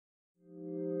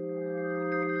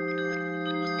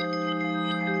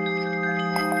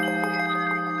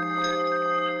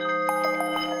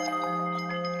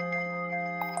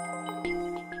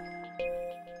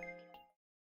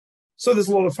So there's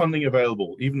a lot of funding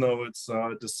available, even though it's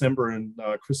December and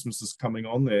Christmas is coming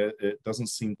on there. It doesn't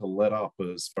seem to let up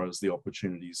as far as the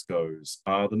opportunities goes.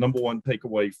 The number one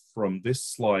takeaway from this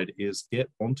slide is get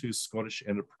onto Scottish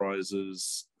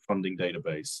Enterprise's funding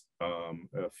database.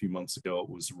 A few months ago, it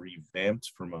was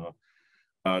revamped from a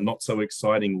not so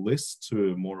exciting list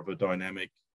to more of a dynamic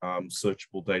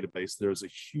searchable database. There is a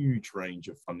huge range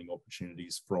of funding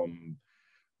opportunities from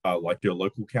like your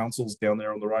local councils down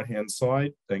there on the right-hand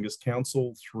side, Angus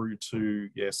Council, through to,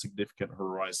 significant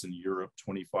Horizon Europe,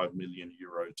 25 million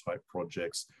euro type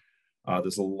projects.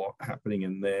 There's a lot happening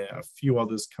in there. A few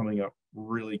others coming up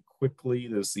really quickly.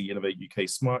 There's the Innovate UK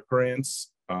Smart Grants,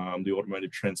 the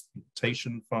Automotive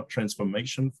Transformation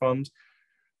Fund,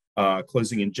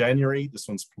 closing in January. This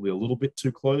one's probably a little bit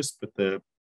too close, but the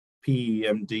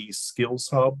PEMD Skills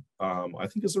Hub, I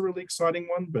think is a really exciting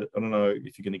one, but I don't know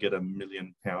if you're going to get £1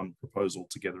 million proposal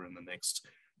together in the next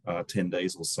 10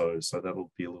 days or so. So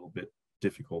that'll be a little bit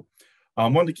difficult.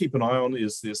 One to keep an eye on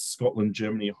is this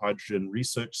Scotland-Germany Hydrogen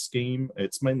Research Scheme.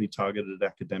 It's mainly targeted at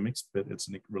academics, but it's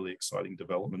a really exciting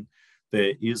development.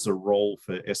 There is a role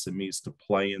for SMEs to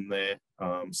play in there,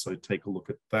 so take a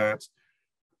look at that.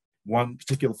 One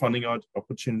particular funding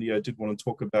opportunity I did want to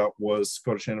talk about was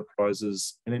Scottish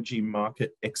Enterprise's Energy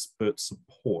Market Expert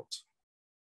Support.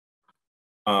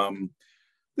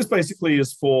 This basically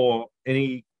is for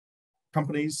any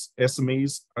companies,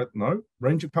 SMEs, I don't know,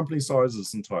 range of company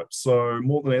sizes and types. So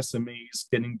more than SMEs,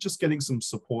 getting some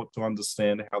support to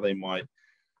understand how they might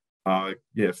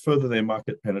further their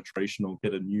market penetration or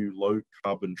get a new low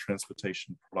carbon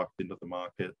transportation product into the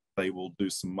market. They will do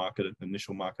some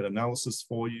initial market analysis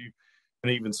for you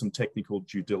and even some technical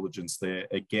due diligence there.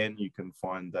 Again, you can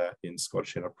find that in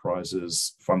Scottish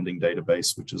Enterprise's funding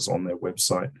database, which is on their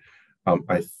website.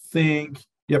 I think,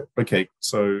 yep, okay.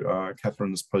 So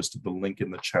Catherine has posted the link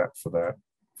in the chat for that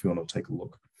if you want to take a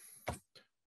look.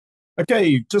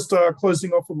 Okay, just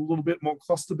closing off with a little bit more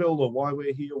cluster build or why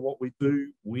we're here, what we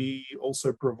do. We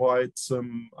also provide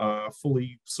some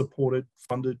fully supported,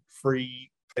 funded,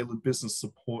 free, tailored business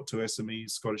support to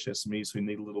SMEs, Scottish SMEs who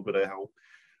need a little bit of help.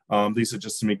 These are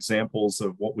just some examples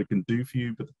of what we can do for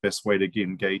you, but the best way to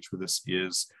engage with us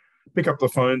is pick up the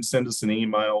phone, send us an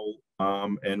email,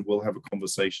 and we'll have a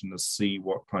conversation to see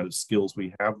what kind of skills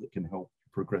we have that can help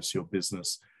progress your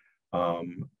business.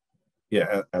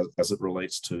 As it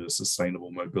relates to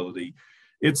sustainable mobility.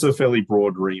 It's a fairly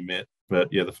broad remit, but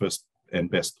the first and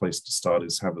best place to start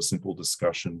is have a simple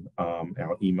discussion.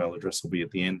 Our email address will be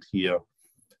at the end here,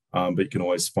 but you can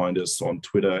always find us on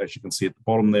Twitter, as you can see at the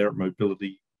bottom there, at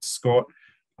Mobility Scott.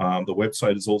 The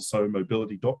website is also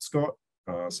mobility.scott,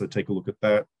 so take a look at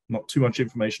that. Not too much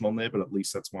information on there, but at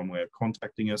least that's one way of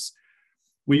contacting us.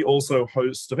 We also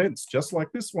host events just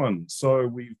like this one. So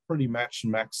we've pretty much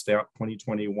maxed out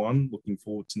 2021, looking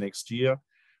forward to next year.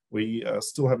 We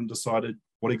still haven't decided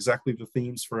what exactly the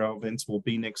themes for our events will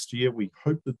be next year. We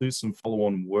hope to do some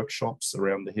follow-on workshops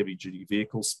around the heavy-duty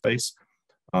vehicle space.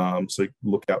 So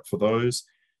look out for those.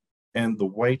 And the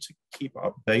way to keep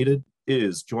updated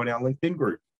is join our LinkedIn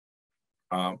group.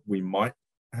 We might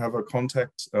have a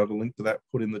contact, the link to that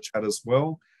put in the chat as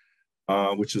well.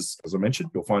 Which is, as I mentioned,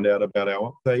 you'll find out about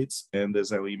our updates, and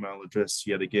there's our email address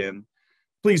yet again.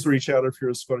 Please reach out if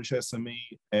you're a Scottish SME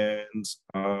and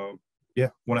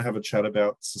want to have a chat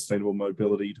about sustainable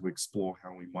mobility to explore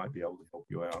how we might be able to help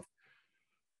you out.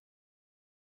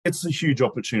 It's a huge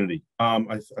opportunity.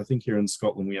 I think here in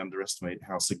Scotland, we underestimate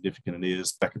how significant it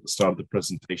is. Back at the start of the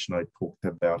presentation, I talked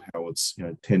about how it's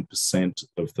 10%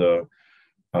 of the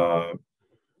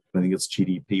I think it's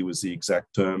GDP was the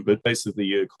exact term, but basically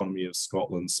the economy of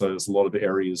Scotland. So there's a lot of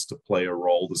areas to play a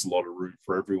role. There's a lot of room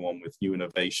for everyone with new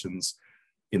innovations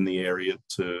in the area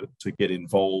to get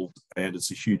involved, and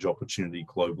it's a huge opportunity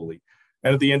globally.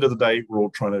 And at the end of the day, we're all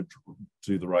trying to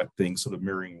do the right thing, sort of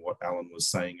mirroring what Alan was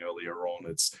saying earlier on.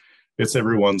 It's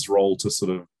everyone's role to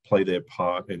sort of play their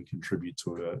part and contribute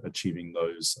to achieving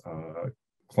those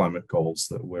climate goals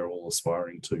that we're all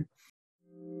aspiring to.